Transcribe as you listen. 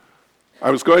I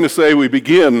was going to say we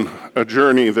begin a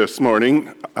journey this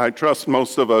morning. I trust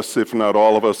most of us, if not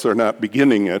all of us, are not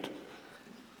beginning it,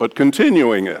 but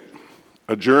continuing it.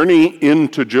 A journey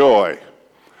into joy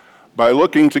by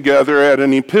looking together at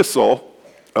an epistle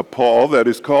of Paul that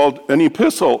is called an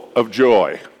epistle of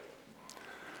joy.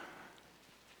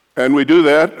 And we do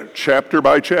that chapter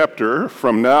by chapter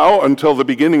from now until the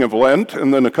beginning of Lent,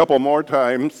 and then a couple more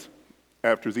times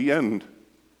after the end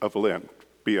of Lent,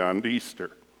 beyond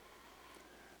Easter.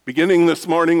 Beginning this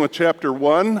morning with chapter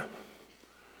 1,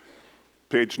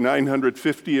 page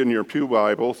 950 in your pew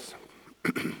Bibles,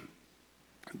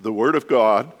 the Word of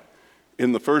God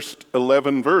in the first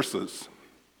 11 verses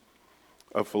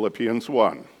of Philippians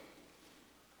 1.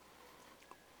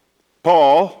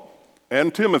 Paul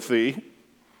and Timothy,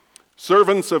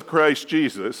 servants of Christ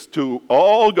Jesus, to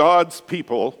all God's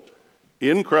people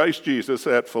in Christ Jesus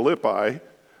at Philippi,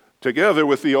 together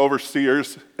with the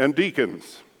overseers and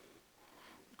deacons.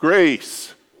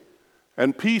 Grace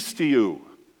and peace to you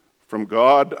from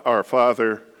God our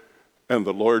Father and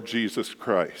the Lord Jesus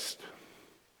Christ.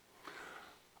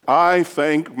 I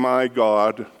thank my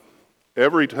God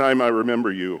every time I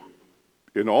remember you.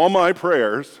 In all my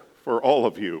prayers for all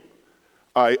of you,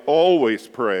 I always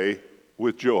pray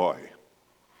with joy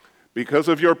because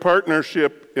of your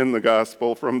partnership in the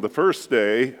gospel from the first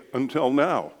day until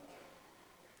now,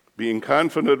 being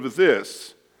confident of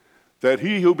this, that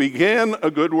he who began a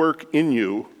good work in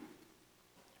you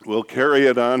will carry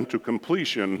it on to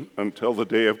completion until the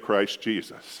day of Christ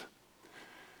Jesus.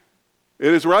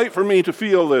 It is right for me to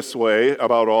feel this way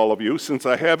about all of you, since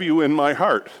I have you in my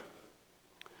heart.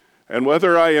 And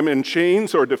whether I am in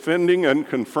chains or defending and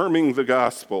confirming the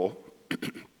gospel,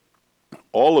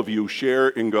 all of you share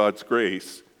in God's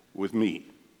grace with me.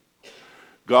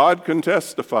 God can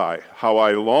testify how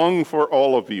I long for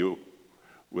all of you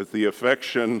with the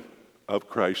affection of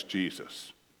Christ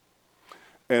Jesus.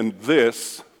 And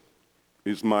this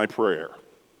is my prayer,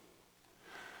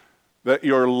 that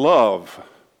your love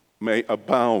may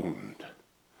abound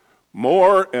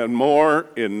more and more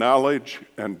in knowledge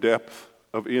and depth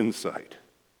of insight,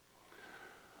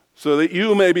 so that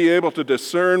you may be able to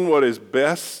discern what is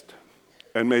best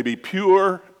and may be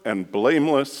pure and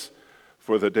blameless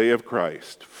for the day of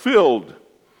Christ, filled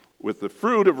with the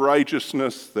fruit of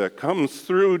righteousness that comes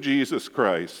through Jesus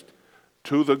Christ,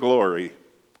 to the glory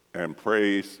and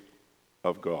praise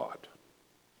of God.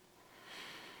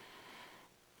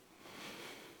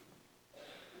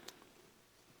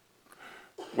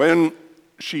 When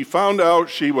she found out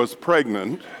she was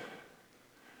pregnant,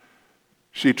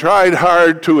 she tried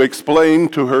hard to explain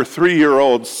to her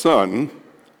 3-year-old son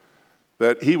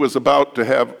that he was about to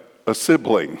have a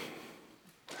sibling.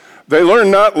 They learned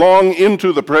not long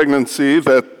into the pregnancy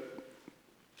that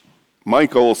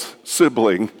Michael's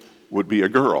sibling would be a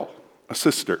girl, a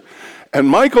sister. And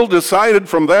Michael decided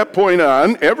from that point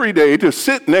on every day to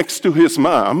sit next to his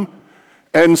mom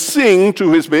and sing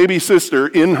to his baby sister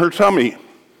in her tummy,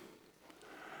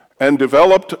 and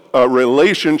developed a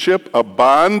relationship, a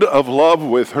bond of love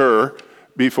with her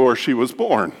before she was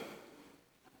born.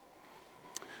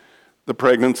 The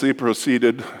pregnancy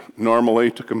proceeded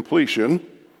normally to completion,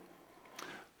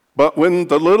 but when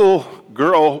the little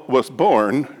girl was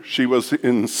born, she was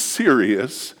in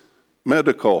serious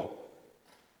medical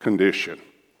condition.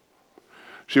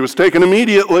 She was taken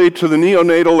immediately to the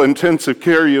neonatal intensive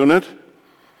care unit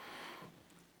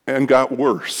and got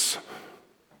worse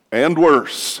and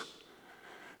worse.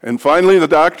 And finally, the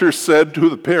doctor said to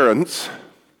the parents,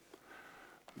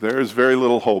 there is very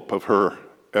little hope of her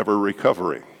ever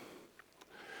recovering.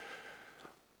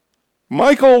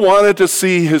 Michael wanted to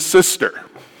see his sister,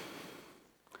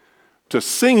 to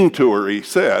sing to her, he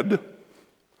said,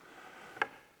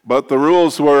 but the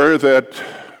rules were that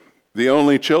the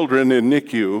only children in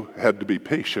NICU had to be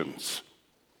patients,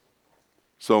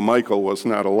 so Michael was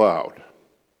not allowed.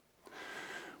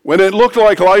 When it looked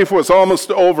like life was almost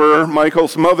over,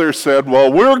 Michael's mother said,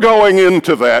 well, we're going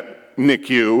into that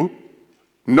NICU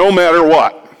no matter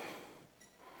what.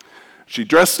 She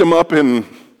dressed him up in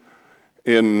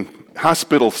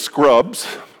hospital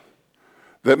scrubs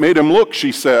that made him look,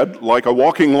 she said, like a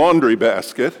walking laundry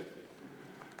basket,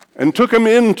 and took him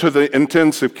into the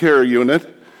intensive care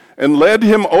unit and led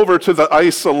him over to the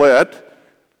isolette,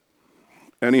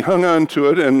 and he hung on to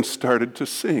it and started to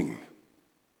sing.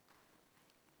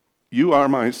 You are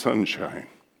my sunshine,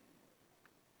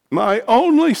 my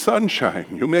only sunshine.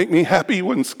 You make me happy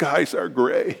when skies are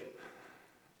gray.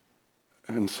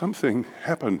 And something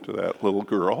happened to that little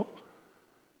girl.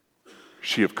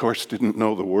 She, of course, didn't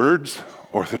know the words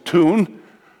or the tune,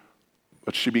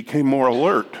 but she became more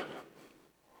alert.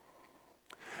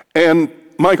 And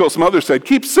Michael's mother said,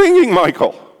 "Keep singing,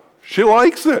 Michael. She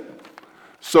likes it."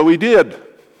 So he did.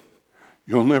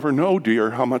 "You'll never know,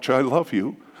 dear, how much I love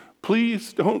you.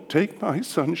 Please don't take my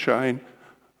sunshine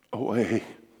away."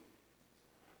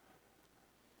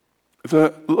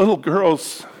 The little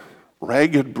girl's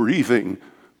ragged breathing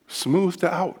smoothed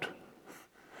out,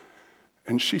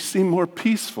 and she seemed more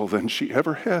peaceful than she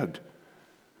ever had.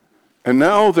 And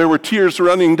now there were tears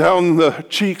running down the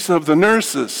cheeks of the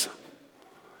nurses.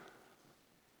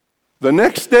 The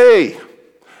next day,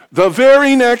 the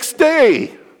very next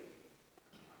day,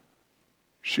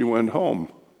 she went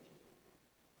home.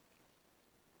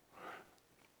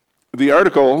 The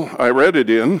article I read it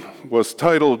in was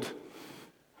titled,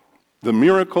 "The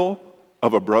Miracle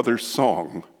of a Brother's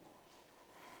Song."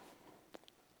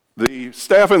 The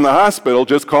staff in the hospital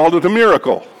just called it a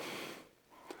miracle.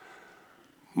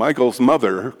 Michael's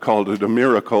mother called it a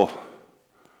miracle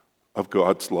of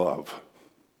God's love.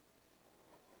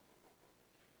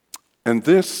 And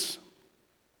this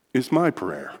is my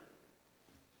prayer,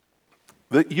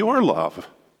 that your love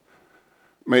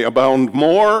may abound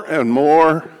more and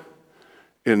more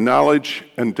in knowledge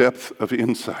and depth of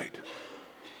insight.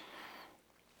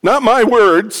 Not my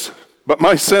words, but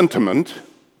my sentiment.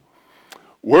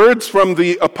 Words from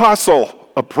the apostle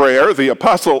of prayer, the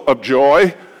apostle of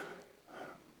joy,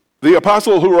 the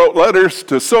apostle who wrote letters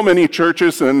to so many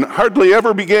churches and hardly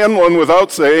ever began one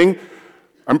without saying,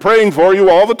 "I'm praying for you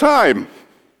all the time."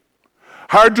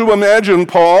 Hard to imagine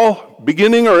Paul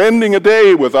beginning or ending a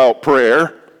day without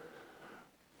prayer.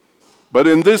 But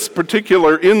in this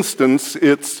particular instance,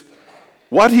 it's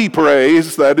what he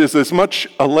prays that is as much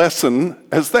a lesson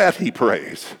as that he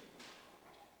prays.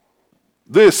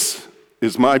 This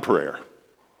is my prayer,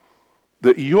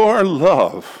 that your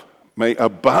love may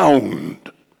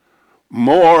abound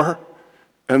more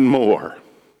and more.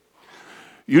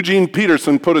 Eugene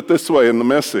Peterson put it this way in the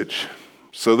Message.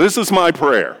 So this is my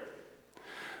prayer,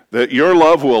 that your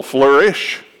love will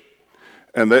flourish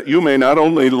and that you may not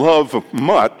only love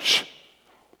much,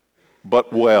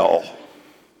 but well.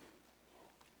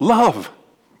 Love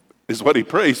is what he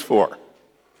prays for.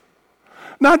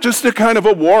 Not just a kind of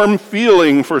a warm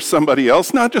feeling for somebody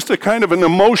else, not just a kind of an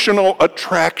emotional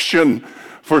attraction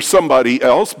for somebody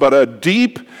else, but a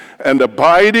deep and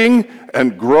abiding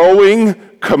and growing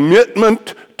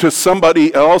commitment to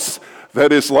somebody else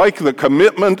that is like the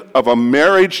commitment of a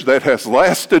marriage that has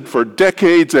lasted for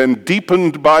decades and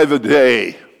deepened by the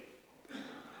day.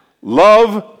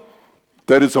 Love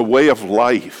that is a way of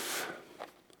life.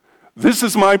 This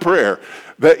is my prayer,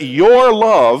 that your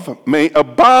love may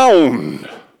abound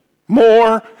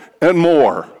more and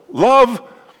more. Love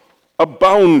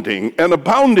abounding. And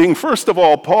abounding, first of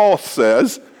all, Paul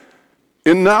says,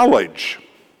 in knowledge.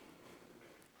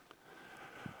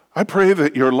 I pray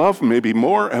that your love may be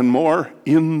more and more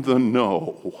in the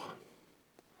know.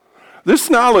 This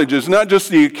knowledge is not just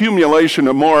the accumulation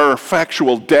of more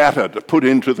factual data to put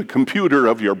into the computer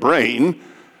of your brain,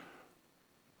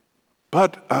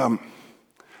 but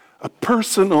a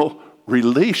personal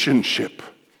relationship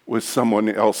with someone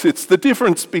else. It's the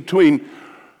difference between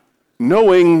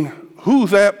knowing who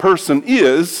that person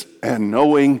is and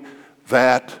knowing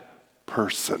that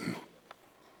person.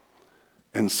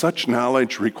 And such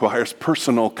knowledge requires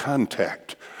personal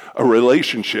contact, a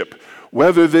relationship,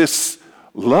 whether this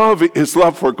love is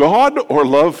love for God or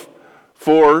love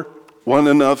for one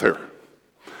another.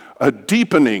 A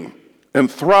deepening and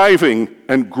thriving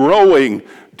and growing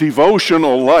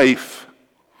devotional life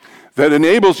that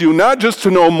enables you not just to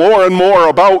know more and more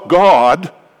about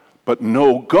God, but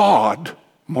know God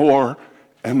more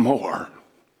and more.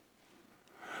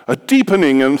 A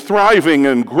deepening and thriving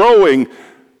and growing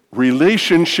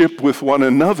relationship with one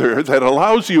another that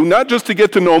allows you not just to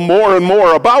get to know more and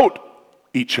more about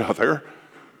each other,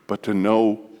 but to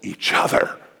know each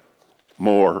other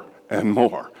more and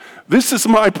more. This is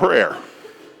my prayer,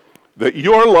 that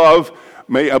your love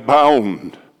may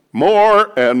abound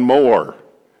more and more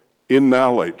in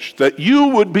knowledge, that you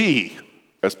would be,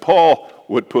 as Paul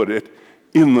would put it,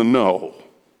 in the know.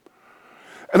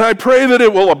 And I pray that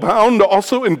it will abound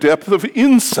also in depth of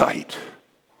insight.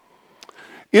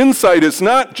 Insight is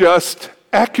not just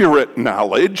accurate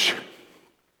knowledge.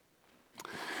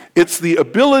 It's the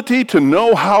ability to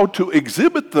know how to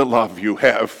exhibit the love you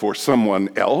have for someone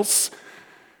else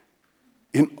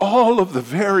in all of the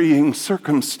varying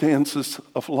circumstances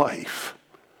of life.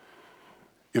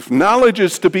 If knowledge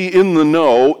is to be in the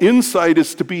know, insight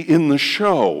is to be in the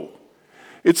show.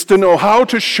 It's to know how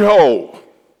to show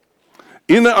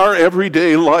in our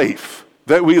everyday life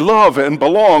that we love and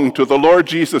belong to the Lord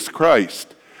Jesus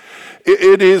Christ.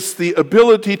 It is the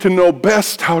ability to know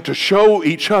best how to show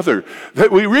each other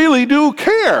that we really do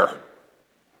care.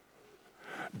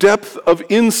 Depth of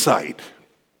insight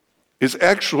is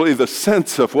actually the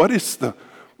sense of what is the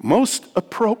most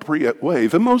appropriate way,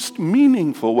 the most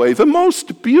meaningful way, the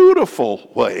most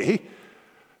beautiful way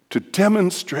to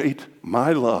demonstrate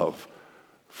my love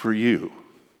for you.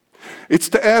 It's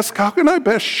to ask, how can I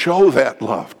best show that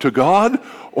love to God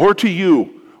or to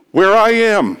you, where I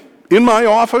am, in my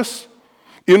office,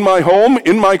 in my home,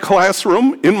 in my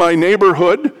classroom, in my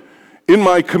neighborhood, in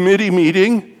my committee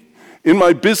meeting, in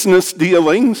my business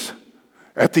dealings,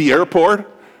 at the airport,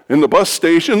 in the bus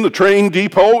station, the train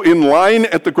depot, in line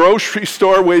at the grocery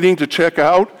store waiting to check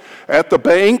out, at the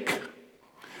bank,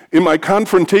 in my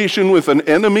confrontation with an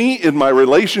enemy, in my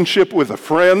relationship with a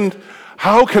friend.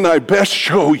 How can I best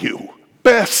show you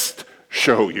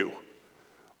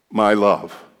my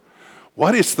love?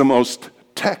 What is the most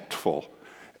tactful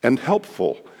and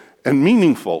helpful and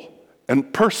meaningful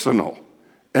and personal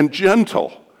and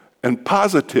gentle and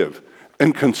positive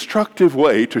and constructive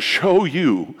way to show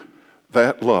you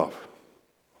that love?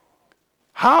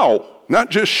 How?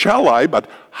 Not just shall I, but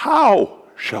how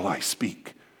shall I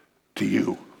speak to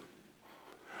you?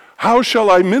 How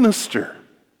shall I minister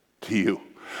to you?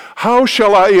 How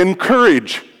shall I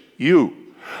encourage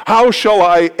you? How shall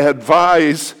I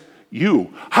advise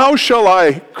you? How shall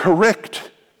I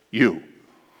correct you?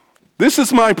 This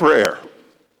is my prayer,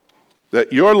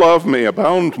 that your love may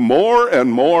abound more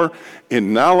and more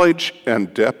in knowledge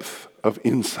and depth of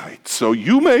insight, so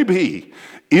you may be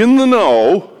in the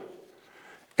know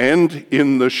and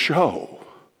in the show,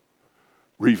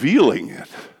 revealing it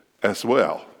as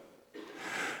well.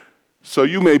 So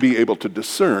you may be able to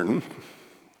discern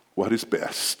what is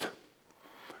best.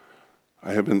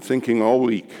 I have been thinking all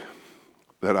week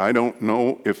that I don't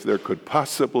know if there could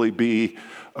possibly be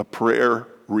a prayer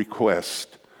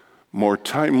request more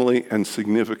timely and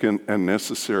significant and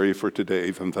necessary for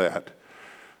today than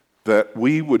that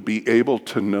we would be able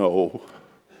to know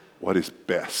what is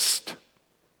best,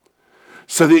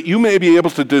 so that you may be able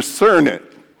to discern it,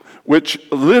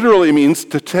 which literally means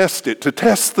to test it, to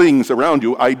test things around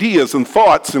you, ideas and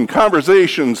thoughts and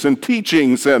conversations and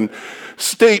teachings and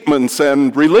statements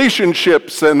and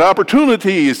relationships and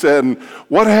opportunities and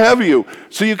what have you,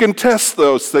 so you can test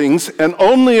those things and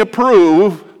only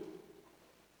approve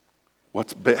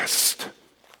what's best.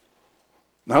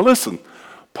 Now listen,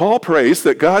 Paul prays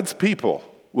that God's people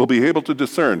will be able to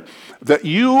discern, that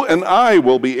you and I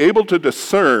will be able to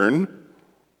discern,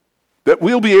 that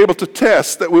we'll be able to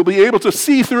test, that we'll be able to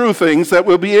see through things, that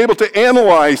we'll be able to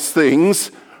analyze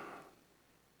things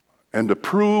and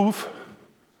approve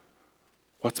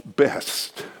what's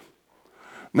best.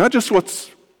 Not just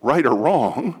what's right or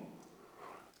wrong,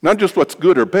 not just what's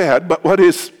good or bad, but what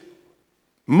is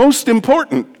most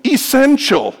important,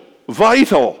 essential,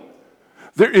 vital.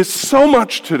 There is so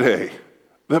much today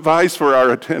that vies for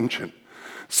our attention.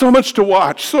 So much to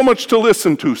watch, so much to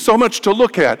listen to, so much to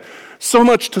look at, so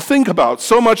much to think about,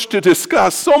 so much to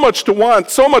discuss, so much to want,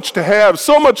 so much to have,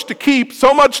 so much to keep,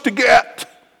 so much to get.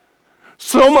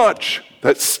 So much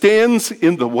that stands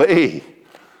in the way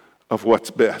of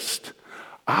what's best.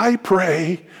 I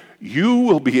pray you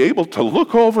will be able to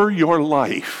look over your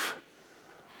life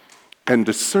and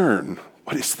discern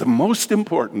what is the most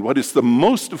important, what is the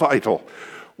most vital,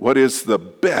 what is the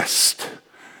best,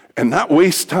 and not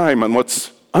waste time on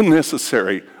what's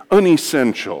unnecessary,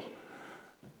 unessential,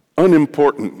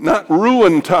 unimportant, not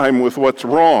ruin time with what's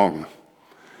wrong.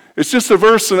 It's just a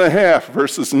verse and a half,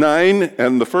 verses 9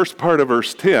 and the first part of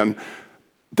verse 10,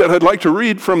 that I'd like to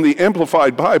read from the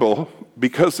Amplified Bible,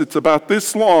 because it's about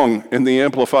this long in the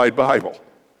Amplified Bible.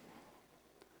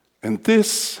 And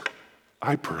this,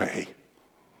 I pray,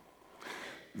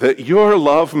 that your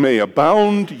love may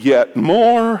abound yet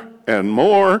more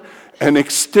and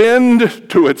extend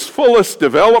to its fullest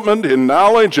development in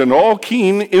knowledge and all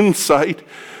keen insight,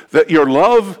 that your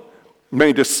love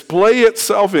may display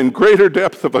itself in greater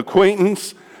depth of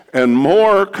acquaintance and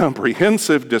more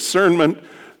comprehensive discernment,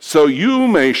 so you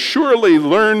may surely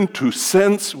learn to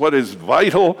sense what is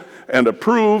vital and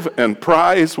approve and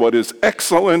prize what is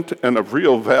excellent and of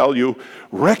real value,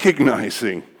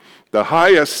 recognizing the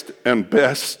highest and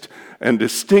best and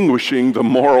distinguishing the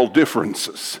moral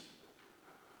differences.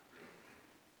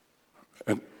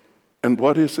 And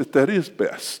what is it that is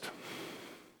best?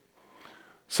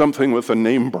 Something with a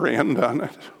name brand on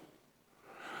it?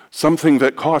 Something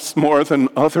that costs more than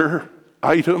other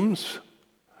items?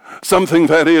 Something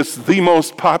that is the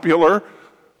most popular?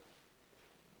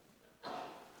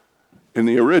 In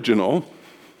the original,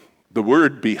 the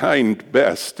word behind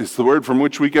best is the word from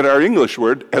which we get our English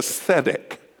word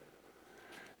aesthetic.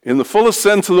 In the fullest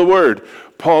sense of the word,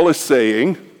 Paul is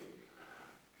saying,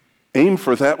 aim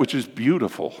for that which is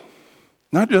beautiful,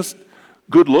 not just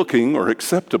good-looking or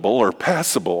acceptable or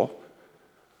passable,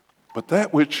 but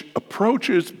that which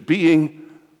approaches being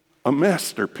a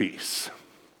masterpiece.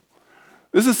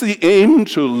 This is the aim,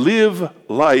 to live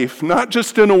life not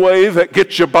just in a way that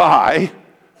gets you by,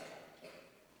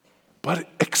 but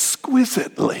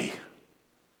exquisitely.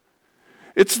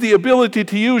 It's the ability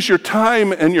to use your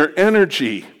time and your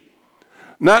energy,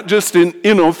 not just in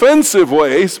inoffensive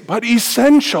ways, but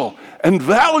essential and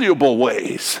valuable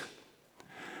ways.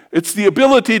 It's the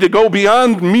ability to go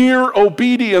beyond mere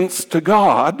obedience to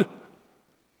God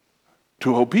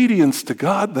to obedience to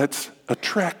God that's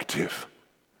attractive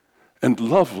and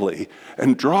lovely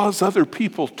and draws other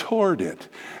people toward it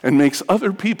and makes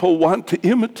other people want to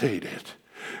imitate it.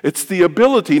 It's the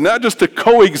ability not just to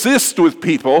coexist with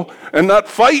people and not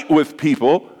fight with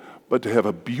people, but to have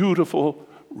a beautiful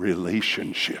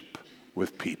relationship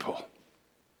with people.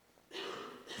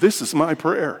 This is my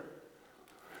prayer,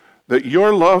 that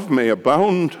your love may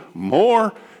abound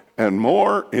more and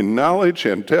more in knowledge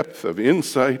and depth of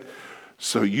insight,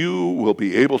 so you will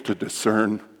be able to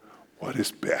discern what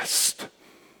is best,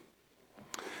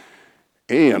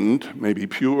 and may be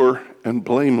pure and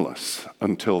blameless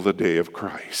until the day of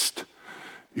Christ.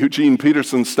 Eugene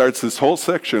Peterson starts this whole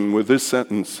section with this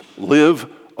sentence: live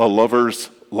a lover's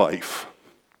life,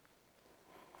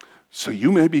 so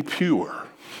you may be pure.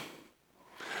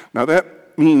 Now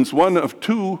that means one of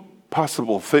two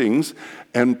possible things,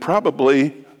 and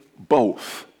probably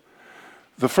both.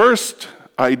 The first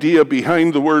idea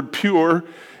behind the word pure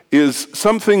is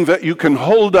something that you can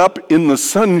hold up in the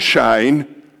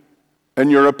sunshine and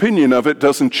your opinion of it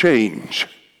doesn't change.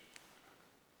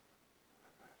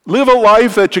 Live a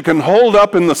life that you can hold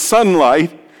up in the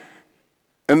sunlight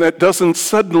and that doesn't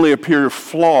suddenly appear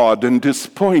flawed and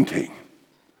disappointing.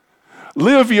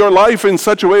 Live your life in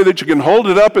such a way that you can hold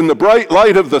it up in the bright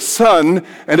light of the sun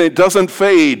and it doesn't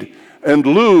fade and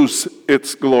lose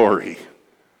its glory.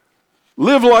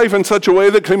 Live life in such a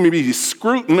way that can be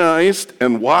scrutinized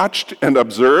and watched and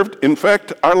observed. In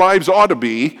fact, our lives ought to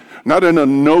be, not in a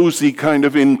nosy kind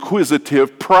of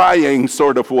inquisitive, prying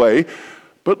sort of way,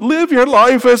 but live your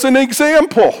life as an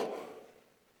example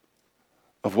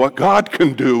of what God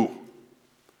can do.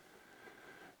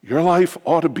 Your life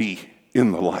ought to be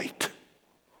in the light,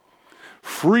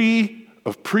 free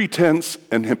of pretense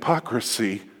and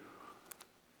hypocrisy,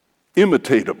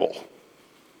 imitatable.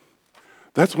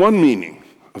 That's one meaning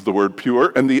of the word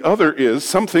pure, and the other is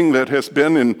something that has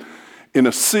been in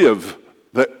a sieve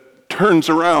that turns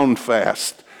around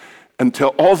fast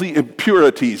until all the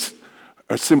impurities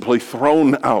are simply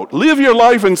thrown out. Live your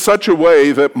life in such a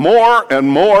way that more and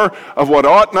more of what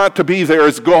ought not to be there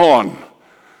is gone,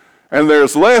 and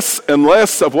there's less and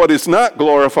less of what is not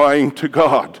glorifying to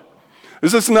God.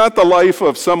 This is not the life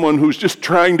of someone who's just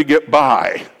trying to get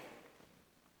by,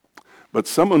 but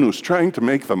someone who's trying to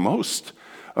make the most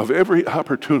of every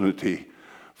opportunity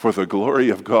for the glory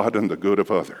of God and the good of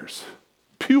others.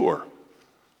 Pure.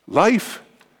 Life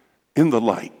in the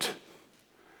light.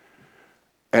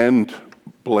 And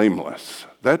blameless.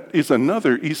 That is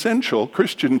another essential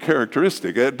Christian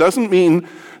characteristic. It doesn't mean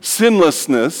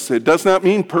sinlessness. It does not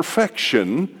mean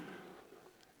perfection.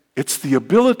 It's the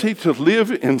ability to live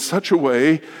in such a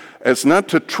way as not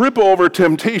to trip over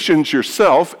temptations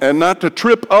yourself and not to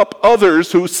trip up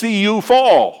others who see you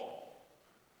fall.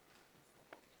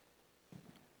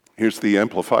 Here's the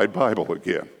Amplified Bible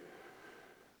again.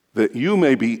 That you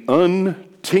may be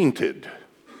untainted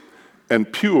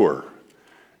and pure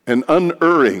and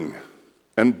unerring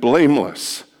and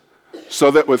blameless,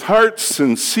 so that with hearts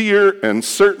sincere and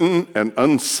certain and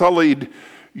unsullied,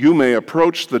 you may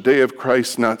approach the day of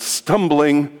Christ not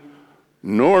stumbling,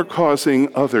 nor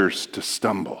causing others to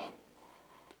stumble.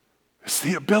 It's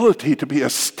the ability to be a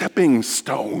stepping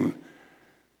stone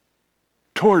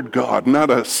toward God, not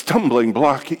a stumbling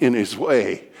block in his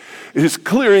way. It is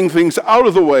clearing things out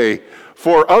of the way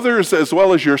for others as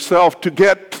well as yourself to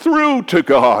get through to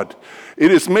God.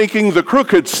 It is making the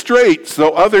crooked straight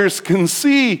so others can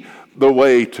see the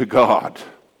way to God.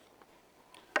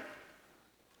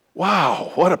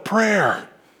 Wow, what a prayer.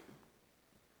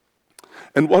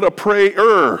 And what a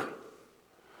prayer.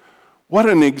 What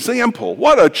an example.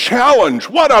 What a challenge.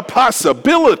 What a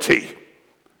possibility.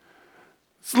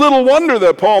 It's little wonder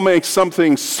that Paul makes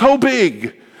something so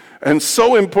big and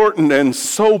so important and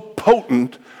so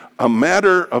potent a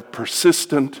matter of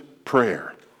persistent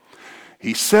prayer.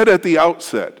 He said at the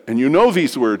outset, and you know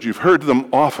these words, you've heard them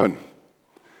often,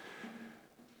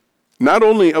 not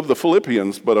only of the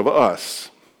Philippians, but of us.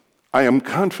 I am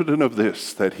confident of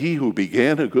this, that he who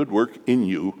began a good work in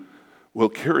you will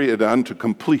carry it on to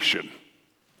completion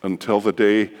until the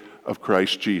day of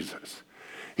Christ Jesus.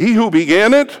 He who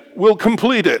began it will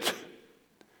complete it.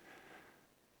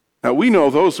 Now, we know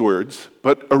those words,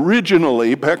 but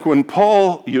originally, back when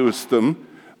Paul used them,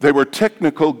 they were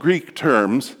technical Greek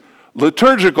terms,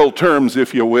 liturgical terms,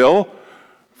 if you will,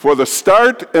 for the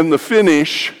start and the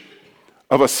finish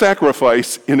of a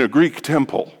sacrifice in a Greek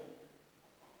temple.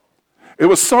 It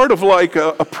was sort of like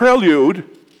a prelude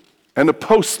and a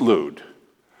postlude,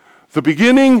 the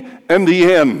beginning and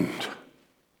the end.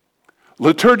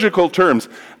 Liturgical terms,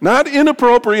 not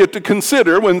inappropriate to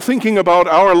consider when thinking about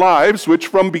our lives, which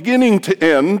from beginning to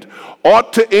end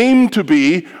ought to aim to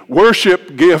be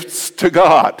worship gifts to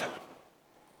God.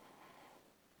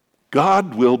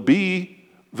 God will be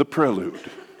the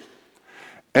prelude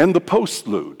and the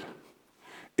postlude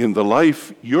in the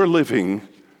life you're living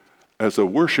as a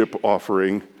worship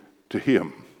offering to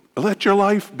Him. Let your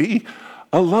life be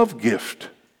a love gift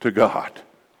to God.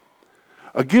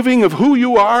 A giving of who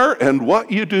you are and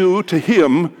what you do to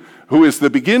Him who is the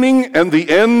beginning and the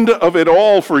end of it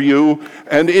all for you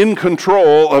and in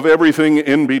control of everything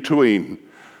in between.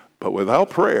 But without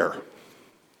prayer,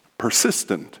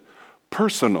 persistent,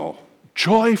 personal,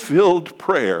 joy-filled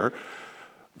prayer,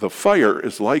 the fire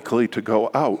is likely to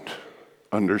go out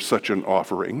under such an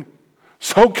offering.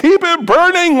 So keep it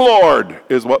burning, Lord,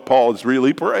 is what Paul is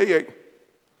really praying.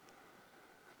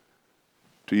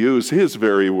 To use his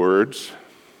very words,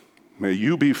 may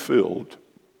you be filled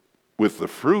with the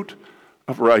fruit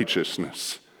of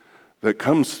righteousness that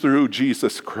comes through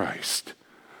Jesus Christ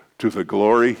to the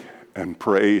glory and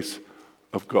praise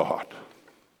of God.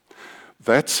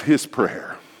 That's his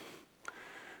prayer.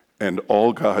 And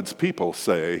all God's people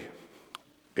say,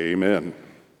 amen.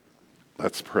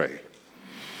 Let's pray.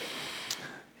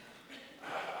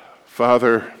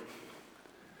 Father,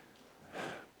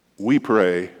 we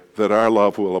pray that our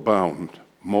love will abound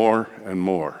more and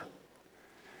more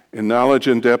in knowledge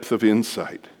and depth of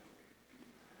insight.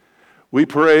 We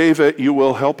pray that you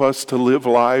will help us to live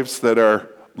lives that are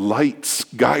lights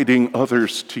guiding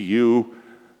others to you,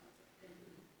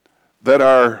 that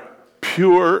are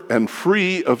pure and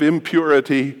free of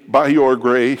impurity by your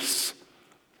grace,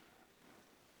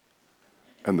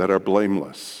 and that are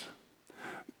blameless,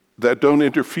 that don't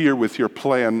interfere with your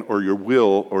plan or your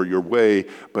will or your way,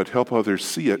 but help others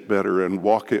see it better and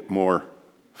walk it more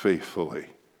faithfully.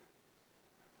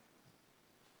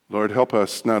 Lord, help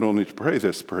us not only to pray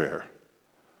this prayer,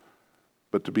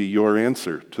 but to be your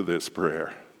answer to this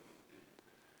prayer.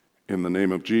 In the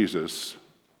name of Jesus,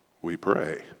 we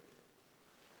pray.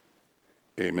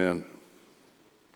 Amen.